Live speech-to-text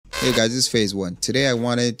Hey guys, this is phase one. Today I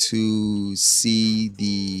wanted to see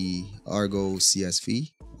the Argo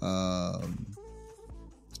CSV. I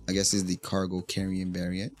guess it's the cargo carrying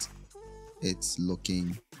variant. It's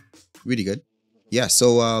looking really good. Yeah,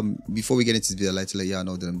 so before we get into this video, I'd like to let y'all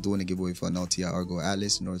know that I'm doing a giveaway for an LTI Argo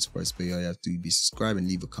Atlas. In order to participate, all you have to be subscribed and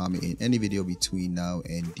leave a comment in any video between now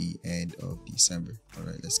and the end of December. All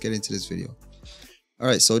right, let's get into this video. All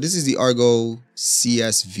right, so this is the Argo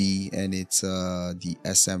CSV and it's the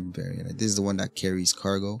SM variant. This is the one that carries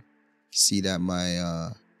cargo. You see that my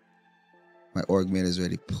my org mate has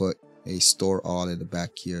already put a store all at the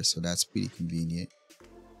back here, so that's pretty convenient.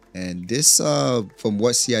 And this, from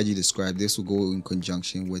what CIG described, this will go in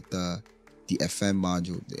conjunction with the FM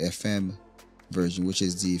module, the FM version, which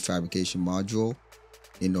is the fabrication module,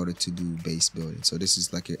 in order to do base building. So this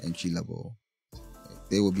is like your entry level.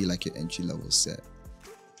 They will be like your entry level set.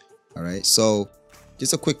 All right, so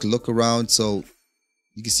just a quick look around. So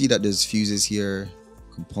you can see that there's fuses here,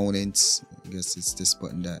 components. I guess it's this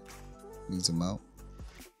button that moves them out.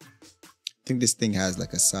 I think this thing has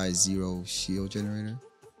like a size 0 shield generator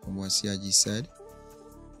from what CIG said.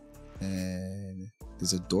 And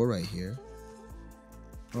there's a door right here.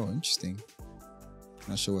 Oh, interesting.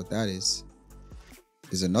 Not sure what that is.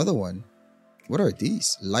 There's another one. What are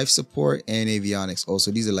these? Life support and avionics. Also,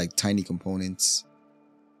 these are like tiny components.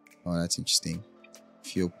 Oh, that's interesting.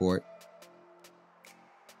 Fuel port.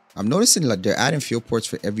 I'm noticing like they're adding fuel ports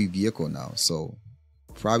for every vehicle now, so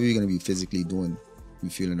probably going to be physically doing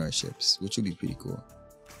refueling our ships, which would be pretty cool.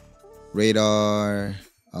 Radar.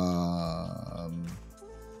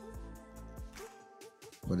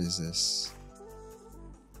 What is this?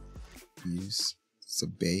 Use. It's a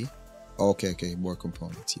bay. Okay, more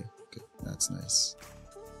components here. Okay, that's nice.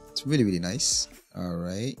 It's really, really nice. All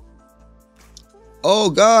right.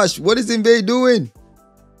 Oh gosh, what is Nvidia doing?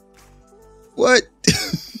 What?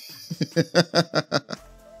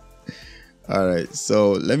 All right,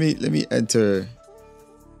 so let me enter.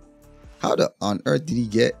 How on earth did he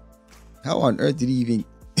get? How on earth did he even?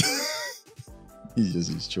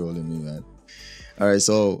 He's trolling me, man. All right,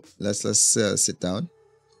 so let's sit down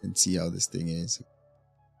and see how this thing is.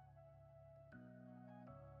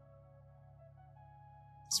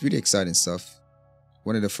 It's really exciting stuff.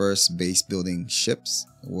 One of the first base building ships,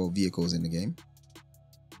 well, vehicles in the game.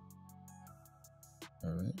 All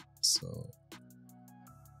right, so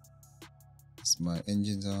it's my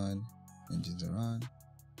engines on. Engines are on.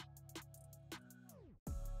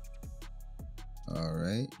 All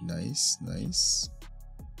right, nice.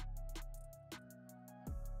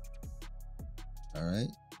 All right.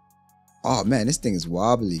 Oh man, this thing is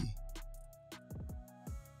wobbly.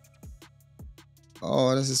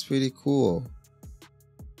 Oh, this is pretty cool.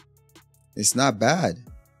 It's not bad.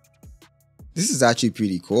 This is actually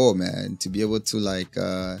pretty cool, man. To be able to like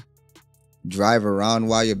drive around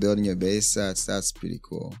while you're building your base, that's pretty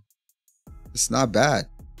cool. It's not bad.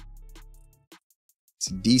 It's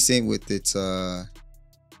decent with its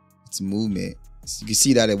movement. You can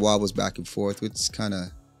see that it wobbles back and forth, which is kind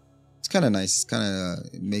of nice.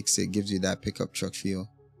 It makes it, gives you that pickup truck feel.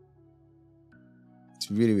 It's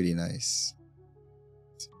really, really nice.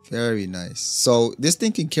 Very nice. So this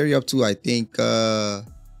thing can carry up to, I think, 4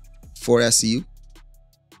 SCU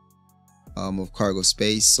of cargo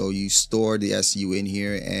space. So you store the SCU in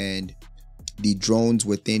here, and the drones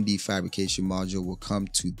within the fabrication module will come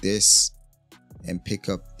to this and pick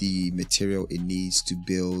up the material it needs to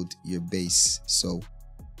build your base. So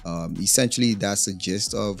essentially that's the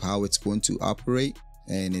gist of how it's going to operate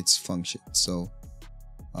and its function. So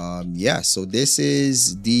yeah, so this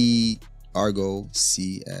is the Argo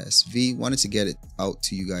CSV. Wanted to get it out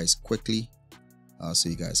to you guys quickly so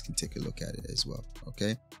you guys can take a look at it as well.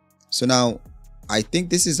 Okay, so now I think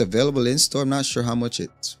this is available in store. I'm not sure how much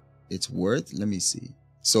it's worth. Let me see.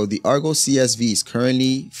 So the Argo CSV is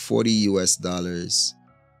currently $40 US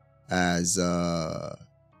as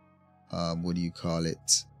what do you call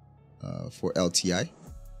it, for LTI,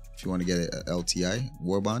 if you want to get it LTI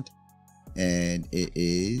war bond, and it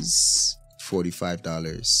is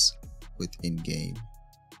 $45 with in-game,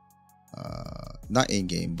 not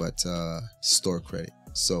in-game, but store credit.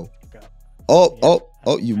 So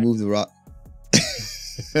oh you moved the rock.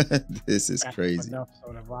 This is crazy. Enough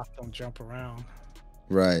so the rock don't jump around,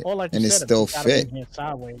 right? or like and it's said, still fit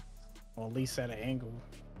sideways, or at least at an angle.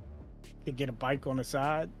 You could get a bike on the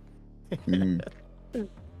side. Mm. 2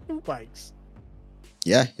 bikes.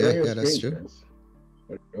 Yeah, that's true.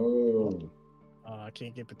 Oh, I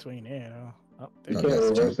can't get between there. Oh, you there can't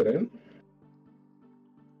that's reverse it in?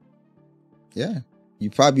 Yeah, you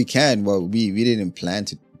probably can. Well, we didn't plan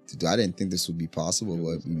to do. I didn't think this would be possible,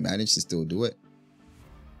 but we managed to still do it.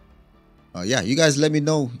 Yeah, you guys let me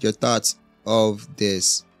know your thoughts of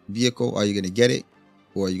this vehicle. Are you gonna get it,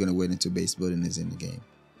 or are you gonna wait until base building is in the game?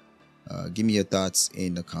 Give me your thoughts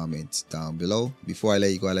in the comments down below. Before I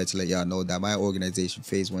let you go, I'd like to let y'all know that my organization,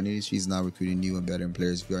 Phase 1 Industries, is now recruiting new and veteran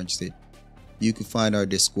players. If you're interested, you can find our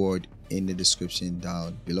Discord in the description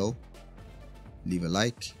down below. Leave a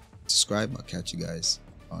like, subscribe. I'll catch you guys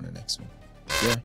on the next one. Yeah.